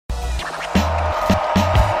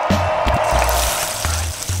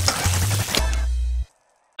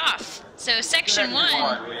So section 1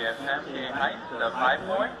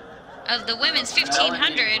 of the women's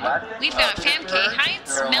 1500, we've got Famke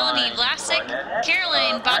Heitz, Melanie Vlasic,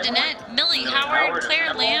 Caroline Baudinet, Millie Howard,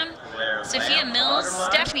 Claire Lamb, Sophia Mills,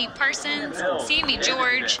 Stephanie Parsons, Sammy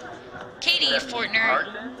George, Katie Fortner,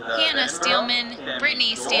 Hannah Steelman,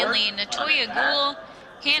 Brittany Stanley, Natoya Goule,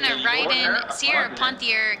 Hannah Ryden, Sierra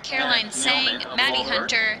Ponthier, Caroline Sang, Maddie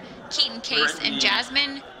Hunter, Keaton Case, and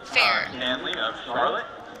Jasmine Fair.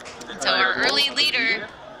 So our early leader,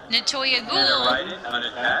 Natoya Goule,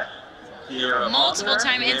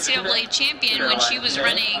 multiple-time NCAA champion when she was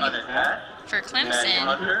running for Clemson,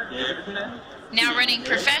 now running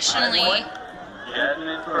professionally.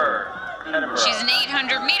 She's an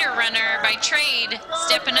 800-meter runner by trade,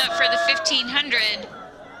 stepping up for the 1500.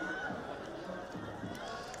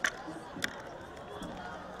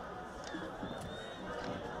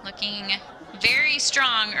 Looking very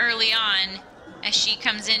strong early on as she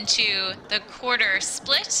comes into the quarter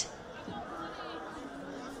split.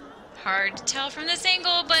 Hard to tell from this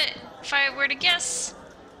angle, but if I were to guess,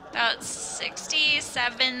 about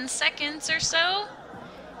 67 seconds or so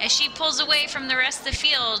as she pulls away from the rest of the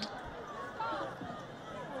field.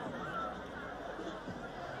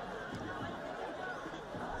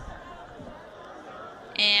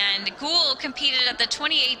 And Goule competed at the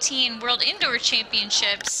 2018 World Indoor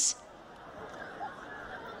Championships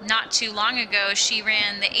not too long ago. She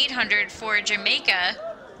ran the 800 for Jamaica.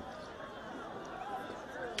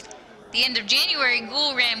 The end of January,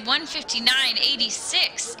 Goule ran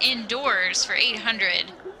 1:59.86 indoors for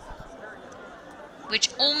 800, which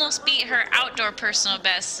almost beat her outdoor personal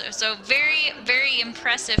best. So very, very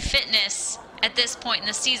impressive fitness at this point in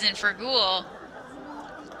the season for Goule.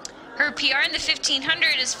 Her PR in the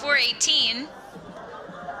 1500 is 4:18.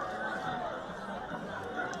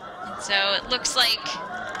 So it looks like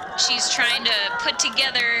she's trying to put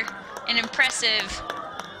together an impressive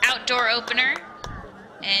outdoor opener,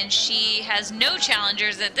 and she has no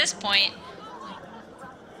challengers at this point.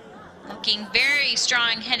 Looking very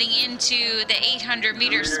strong heading into the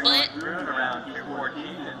 800-meter split.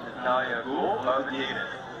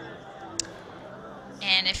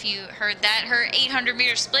 And if you heard that, her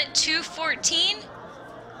 800-meter split, 2:14.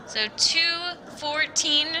 So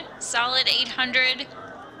 2:14, solid 800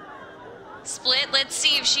 split. Let's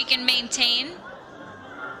see if she can maintain.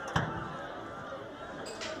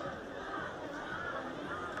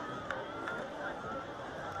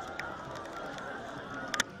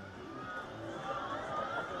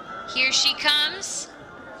 Here she comes.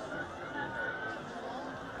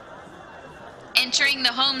 Entering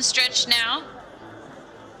the home stretch now.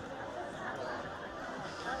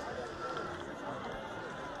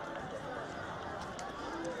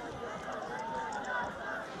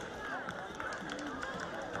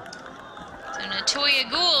 So Natoya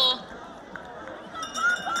Goule,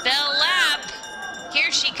 bell lap.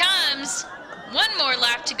 Here she comes. One more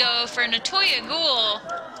lap to go for Natoya Goule.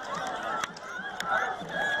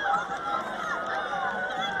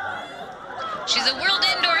 She's a World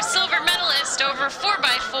Indoor silver medalist over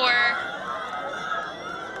 4x4.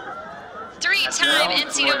 Three-time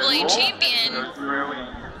NCAA champion.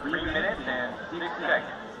 3 minutes and 6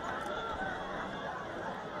 seconds.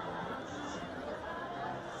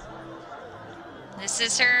 This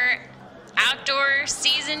is her outdoor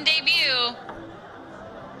season debut.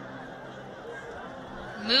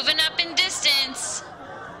 Moving up in distance.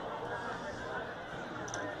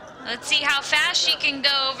 Let's see how fast she can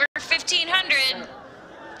go over 1500.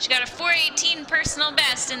 She got a 4:18 personal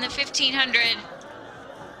best in the 1500.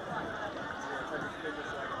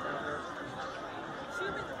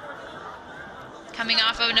 Coming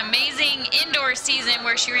off of an amazing indoor season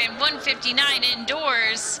where she ran 1:59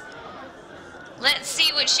 indoors. Let's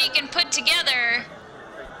see what she can put together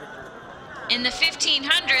in the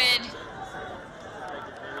 1500.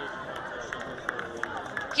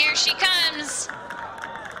 Here she comes.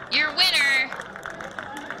 Your winner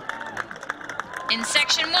in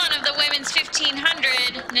section 1 of the women's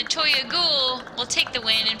 1500, Natoya Goule, will take the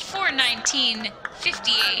win in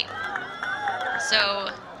 4:19.58.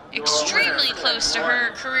 So extremely close to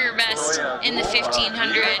her career best in the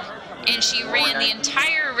 1500, and she ran the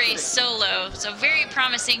entire race solo. So very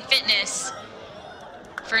promising fitness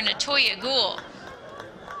for Natoya Goule.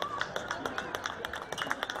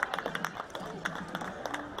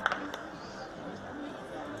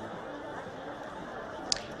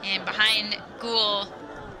 And behind Goule,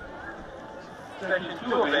 Section 2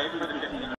 for the 1500.